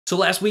So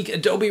last week,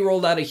 Adobe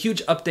rolled out a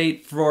huge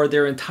update for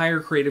their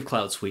entire Creative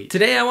Cloud suite.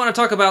 Today, I want to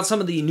talk about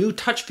some of the new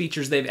touch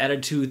features they've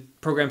added to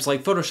programs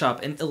like Photoshop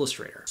and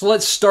Illustrator. So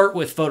let's start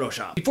with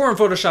Photoshop. Before in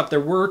Photoshop,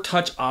 there were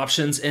touch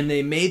options and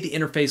they made the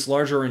interface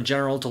larger in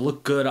general to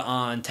look good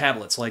on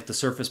tablets like the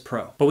Surface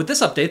Pro. But with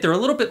this update, they're a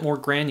little bit more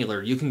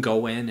granular. You can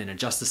go in and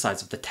adjust the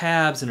size of the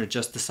tabs and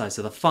adjust the size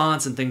of the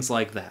fonts and things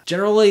like that.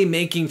 Generally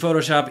making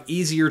Photoshop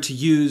easier to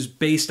use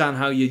based on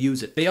how you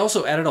use it. They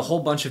also added a whole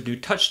bunch of new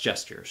touch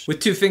gestures. With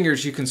 2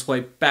 fingers, you can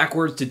swipe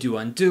backwards to do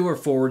undo or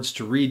forwards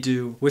to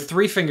redo. With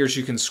 3 fingers,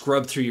 you can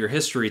scrub through your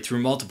history through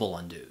multiple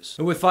undos.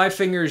 And with 5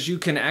 fingers, you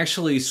can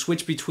actually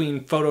switch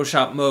between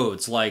Photoshop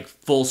modes like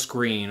full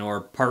screen or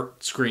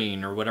part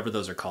screen or whatever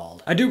those are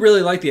called. I do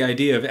really like the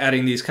idea of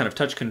adding these kind of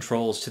touch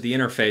controls to the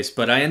interface,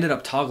 but I ended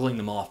up toggling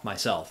them off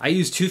myself. I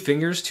use 2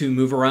 fingers to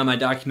move around my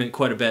document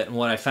quite a bit, and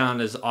what I found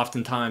is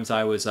oftentimes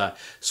I was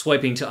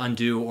swiping to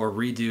undo or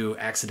redo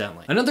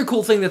accidentally. Another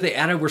cool thing that they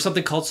added were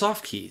something called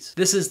soft keys.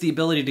 This is the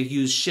ability to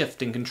use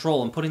Shift and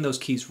Control and putting those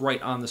keys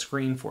right on the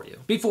screen for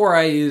you. Before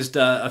I used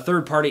a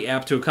third-party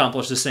app to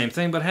accomplish the same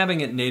thing, but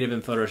having it native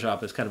in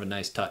Photoshop is kind of a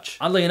nice touch.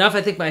 Oddly enough,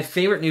 I think my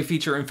favorite new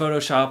feature in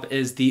Photoshop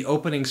is the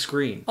opening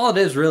screen. All it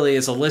is really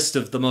is a list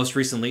of the most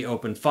recently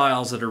opened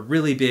files that are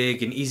really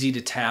big and easy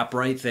to tap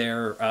right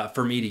there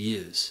for me to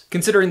use.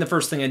 Considering the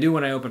first thing I do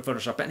when I open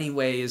Photoshop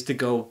anyway is to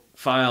go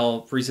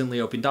File,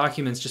 Recently Opened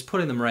Documents, just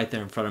putting them right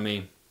there in front of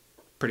me.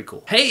 Pretty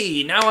cool.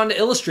 Hey, now on to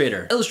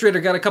Illustrator.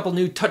 Illustrator got a couple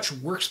new touch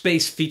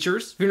workspace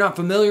features. If you're not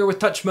familiar with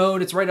touch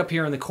mode, it's right up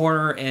here in the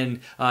corner, and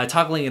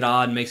toggling it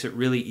on makes it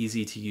really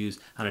easy to use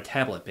on a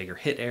tablet. Bigger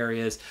hit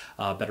areas,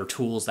 better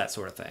tools, that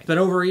sort of thing. It's been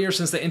over a year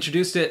since they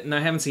introduced it, and I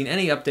haven't seen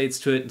any updates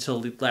to it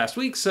until last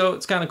week, so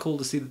it's kind of cool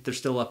to see that they're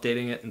still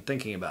updating it and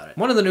thinking about it.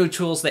 One of the new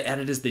tools they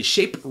added is the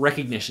shape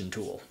recognition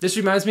tool. This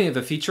reminds me of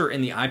a feature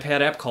in the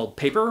iPad app called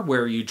Paper,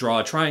 where you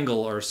draw a triangle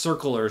or a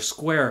circle or a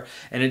square,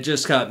 and it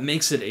just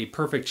makes it a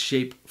perfect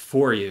shape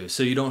for you,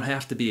 so you don't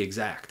have to be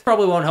exact.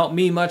 Probably won't help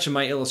me much in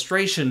my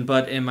illustration,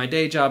 but in my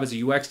day job as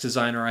a UX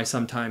designer, I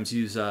sometimes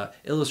use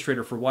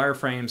Illustrator for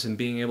wireframes, and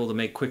being able to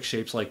make quick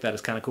shapes like that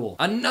is kind of cool.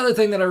 Another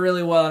thing that I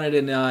really wanted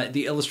in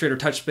the Illustrator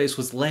touch space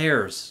was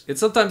layers. And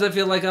sometimes I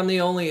feel like I'm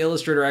the only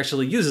Illustrator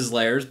actually uses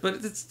layers, but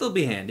it'd still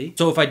be handy.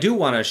 So if I do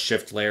want to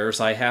shift layers,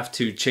 I have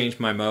to change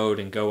my mode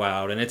and go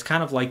out, and it's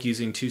kind of like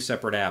using 2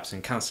 separate apps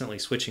and constantly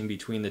switching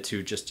between the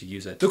 2 just to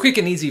use it. The quick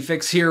and easy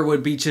fix here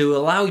would be to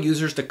allow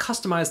users to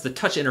customize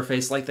the touch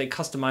interface like they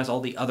customize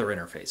all the other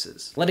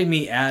interfaces. Letting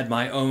me add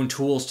my own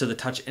tools to the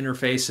touch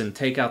interface and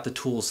take out the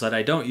tools that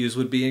I don't use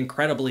would be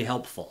incredibly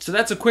helpful. So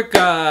that's a quick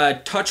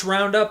touch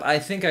roundup. I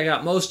think I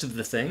got most of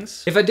the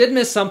things. If I did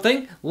miss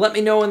something, let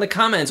me know in the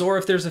comments, or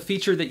if there's a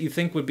feature that you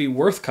think would be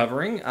worth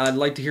covering, I'd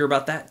like to hear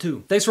about that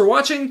too. Thanks for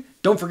watching.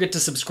 Don't forget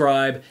to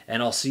subscribe,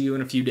 and I'll see you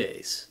in a few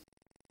days.